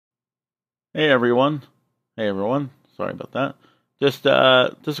Hey everyone. Hey everyone. Sorry about that. Just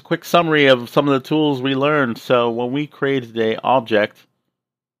a quick summary of some of the tools we learned. So when we created a object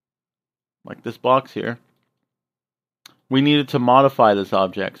like this box here, we needed to modify this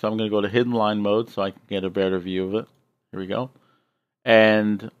object. So I'm going to go to hidden line mode so I can get a better view of it. Here we go.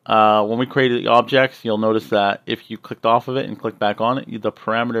 And when we created the objects, you'll notice that if you clicked off of it and clicked back on it, the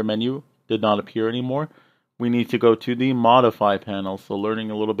parameter menu did not appear anymore. We need to go to the modify panel. So learning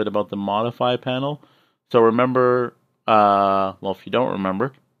a little bit about the modify panel. So remember, well, if you don't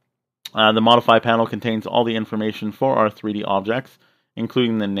remember, the modify panel contains all the information for our 3D objects,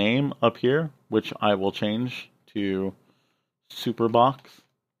 including the name up here, which I will change to Superbox.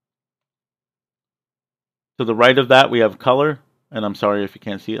 To the right of that, we have color, and I'm sorry if you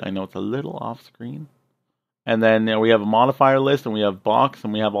can't see it. I know it's a little off screen. And then we have a modifier list, and we have box,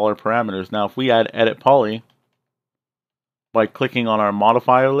 and we have all our parameters. Now, if we add edit poly by clicking on our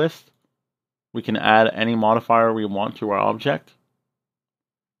modifier list, we can add any modifier we want to our object.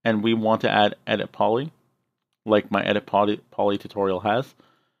 And we want to add edit poly, like my edit poly tutorial has.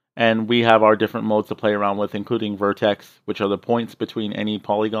 And we have our different modes to play around with, including vertex, which are the points between any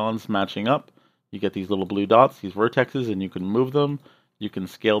polygons matching up. You get these little blue dots, these vertexes, and you can move them. You can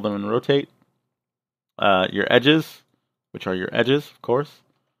scale them and rotate. Your edges, which are your edges, of course.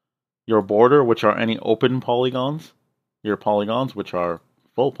 Your border, which are any open polygons. Your polygons, which are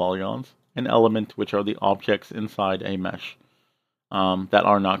full polygons. And element, which are the objects inside a mesh that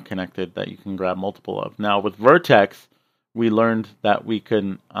are not connected, that you can grab multiple of. Now, with vertex, we learned that we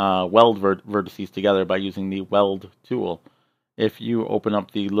can weld vertices together by using the Weld tool. If you open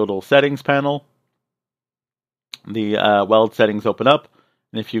up the little settings panel, the weld settings open up,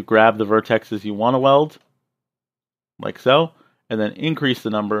 and if you grab the vertexes you want to weld, like so, and then increase the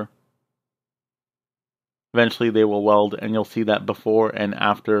number, eventually they will weld, and you'll see that before and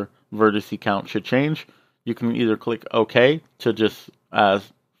after vertice count should change. You can either click OK to just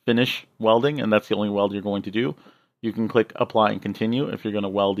finish welding, and that's the only weld you're going to do. You can click apply and continue if you're going to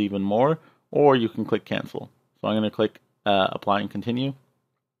weld even more, or you can click cancel. So I'm going to click apply and continue,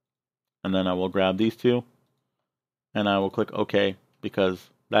 and then I will grab these two, and I will click OK because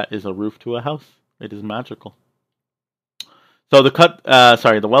that is a roof to a house. It is magical. So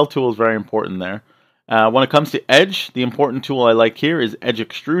the weld tool is very important there. When it comes to edge, the important tool I like here is edge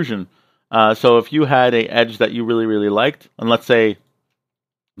extrusion. So if you had a edge that you really liked, and let's say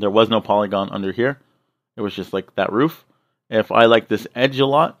there was no polygon under here, it was just like that roof. If I like this edge a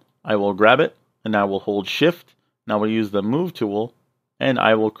lot, I will grab it, and I will hold shift. Now we'll use the move tool, and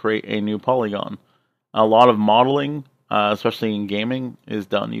I will create a new polygon. A lot of modeling, especially in gaming, is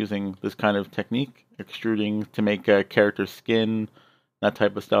done using this kind of technique, extruding to make a character skin, that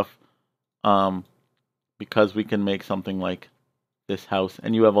type of stuff. Because we can make something like this house,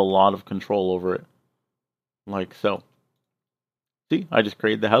 and you have a lot of control over it, like so. See, I just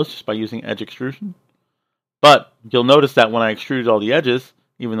created the house just by using edge extrusion. But you'll notice that when I extruded all the edges,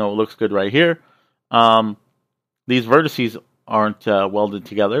 even though it looks good right here, these vertices aren't welded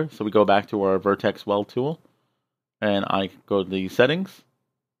together. So we go back to our vertex weld tool, and I go to the settings,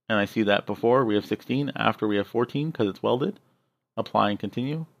 and I see that before we have 16, after we have 14 because it's welded. Apply and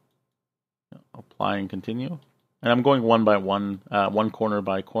continue. Apply and continue. And I'm going one by one, one corner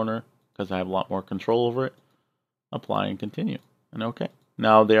by corner, because I have a lot more control over it. Apply and continue. And okay.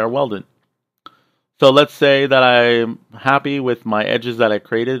 Now they are welded. So let's say that I'm happy with my edges that I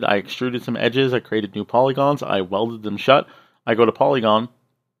created. I extruded some edges. I created new polygons. I welded them shut. I go to polygon,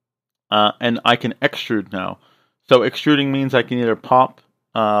 and I can extrude now. So extruding means I can either pop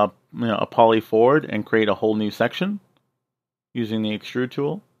a poly forward and create a whole new section using the extrude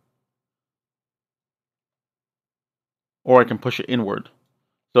tool, or I can push it inward.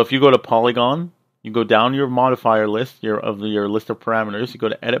 So if you go to polygon, you go down your modifier list, your list of parameters, you go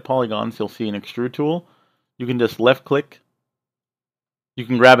to edit polygons, you'll see an extrude tool. You can just left click. You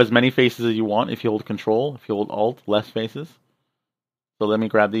can grab as many faces as you want if you hold control. If you hold alt, less faces. So let me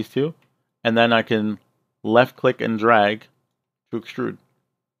grab these two. And then I can left click and drag to extrude.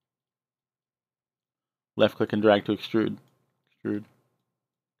 Left click and drag to extrude. Extrude.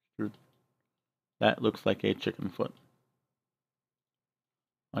 Extrude. That looks like a chicken foot.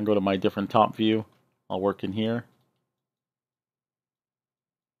 I'll go to my different top view. I'll work in here.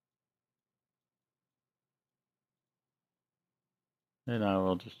 And I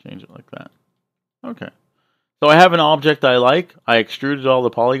will just change it like that. Okay. So I have an object I like. I extruded all the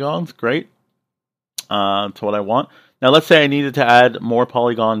polygons. Great. To what I want. Now let's say I needed to add more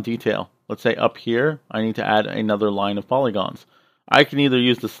polygon detail. Let's say up here, I need to add another line of polygons. I can either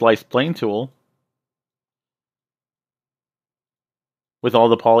use the slice plane tool, with all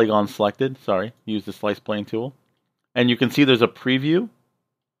the polygons selected. Sorry, use the slice plane tool. And you can see there's a preview.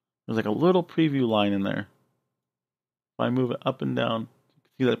 There's like a little preview line in there. If I move it up and down,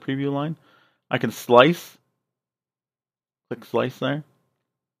 see that preview line? I can slice. Click slice there.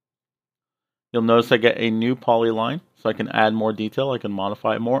 You'll notice I get a new polyline, so I can add more detail, I can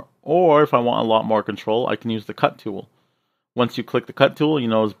modify it more, or if I want a lot more control, I can use the cut tool. Once you click the cut tool, you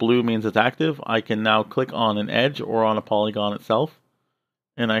notice blue means it's active. I can now click on an edge or on a polygon itself,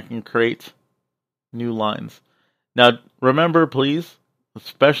 and I can create new lines. Now, remember, please,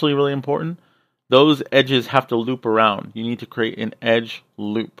 especially really important, those edges have to loop around. You need to create an edge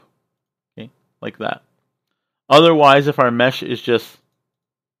loop, okay, like that. Otherwise, if our mesh is just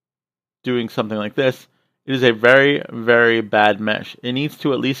doing something like this, it is a very, very bad mesh. It needs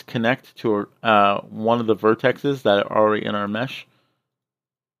to at least connect to one of the vertexes that are already in our mesh.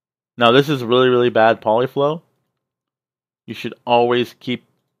 Now, this is really, really bad polyflow. You should always keep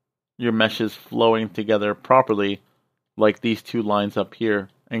your meshes flowing together properly, like these two lines up here,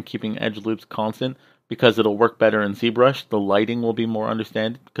 and keeping edge loops constant, because it'll work better in ZBrush. The lighting will be more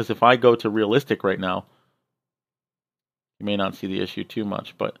understandable, because if I go to realistic right now, you may not see the issue too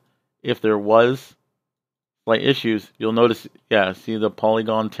much, but if there was slight issues, you'll notice, yeah, see the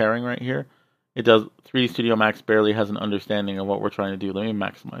polygon tearing right here? It does. 3D Studio Max barely has an understanding of what we're trying to do. Let me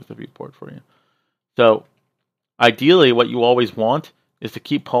maximize the viewport for you. So, ideally, what you always want is to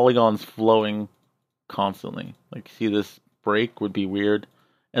keep polygons flowing constantly. Like, see this break would be weird.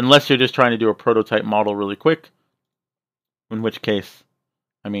 Unless you're just trying to do a prototype model really quick. In which case,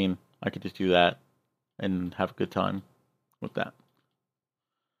 I mean, I could just do that and have a good time with that.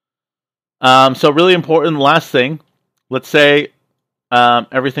 So really important, last thing, let's say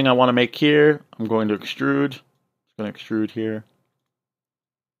everything I want to make here, I'm going to extrude. I'm going to extrude here.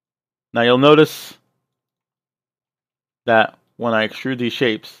 Now you'll notice that when I extrude these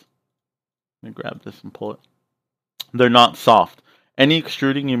shapes, let me grab this and pull it, they're not soft. Any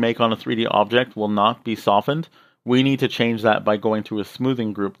extruding you make on a 3D object will not be softened. We need to change that by going to a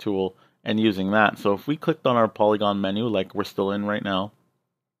smoothing group tool and using that. So if we clicked on our polygon menu, like we're still in right now,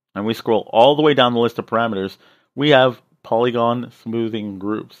 and we scroll all the way down the list of parameters, we have polygon smoothing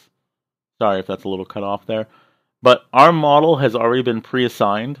groups. Sorry if that's a little cut off there. But our model has already been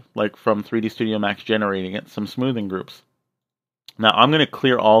pre-assigned, like from 3D Studio Max generating it, some smoothing groups. Now I'm going to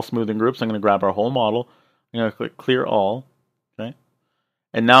clear all smoothing groups. I'm going to grab our whole model. I'm going to click clear all. Okay.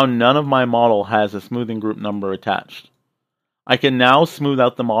 And now none of my model has a smoothing group number attached. I can now smooth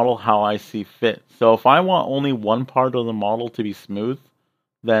out the model how I see fit. So if I want only one part of the model to be smooth,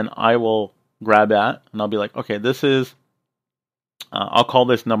 then I will grab that and I'll be like, okay, this is, I'll call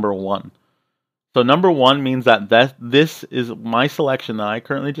this number 1. So number 1 means that this is my selection that I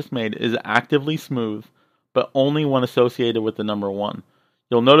currently just made is actively smooth, but only when associated with the number 1.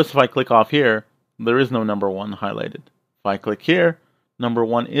 You'll notice if I click off here, there is no number 1 highlighted. If I click here, number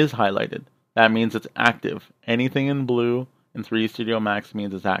 1 is highlighted. That means it's active. Anything in blue in 3D Studio Max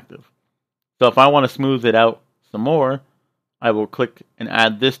means it's active. So if I want to smooth it out some more, I will click and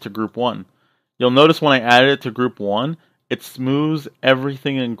add this to group 1. You'll notice when I added it to group 1, it smooths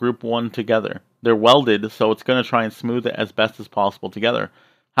everything in group 1 together. They're welded, so it's going to try and smooth it as best as possible together.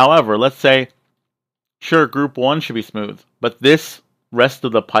 However, let's say, sure, group 1 should be smooth, but this rest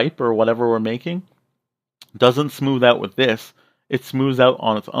of the pipe or whatever we're making doesn't smooth out with this. It smooths out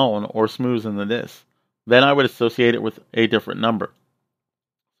on its own or smooths into this. Then I would associate it with a different number.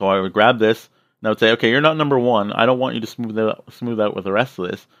 So I would grab this, and I would say, okay, you're not number 1. I don't want you to smooth out with the rest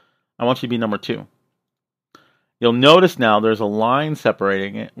of this. I want you to be number 2. You'll notice now there's a line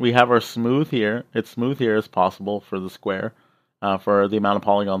separating it. We have our smooth here. It's smooth here as possible for the square, for the amount of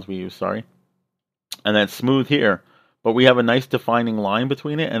polygons we use, sorry. And then it's smooth here. But we have a nice defining line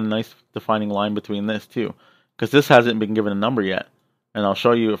between it and a nice defining line between this too. Because this hasn't been given a number yet. And I'll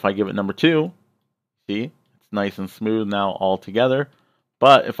show you if I give it number 2. See, it's nice and smooth now all together.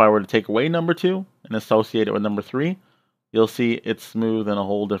 But if I were to take away number 2 and associate it with number 3, you'll see it's smooth in a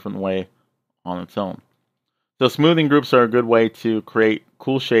whole different way on its own. So smoothing groups are a good way to create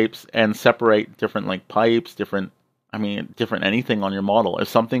cool shapes and separate different like pipes, different anything on your model. If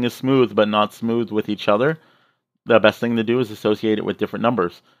something is smooth but not smooth with each other, the best thing to do is associate it with different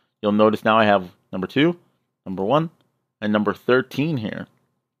numbers. You'll notice now I have number 2, number 1, and number 13 here.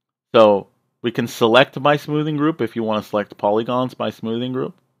 So we can select by smoothing group if you want to select polygons by smoothing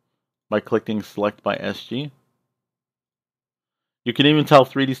group by clicking select by SG. You can even tell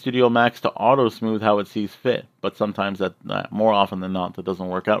 3D Studio Max to auto smooth how it sees fit, but sometimes that more often than not that doesn't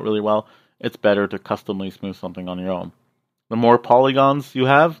work out really well. It's better to customly smooth something on your own. The more polygons you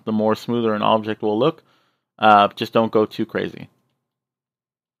have, the more smoother an object will look. Just don't go too crazy.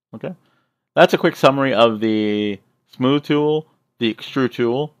 Okay, that's a quick summary of the smooth tool, the extrude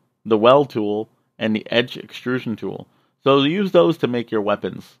tool, the weld tool, and the edge extrusion tool. So use those to make your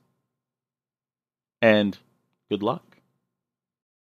weapons. And good luck.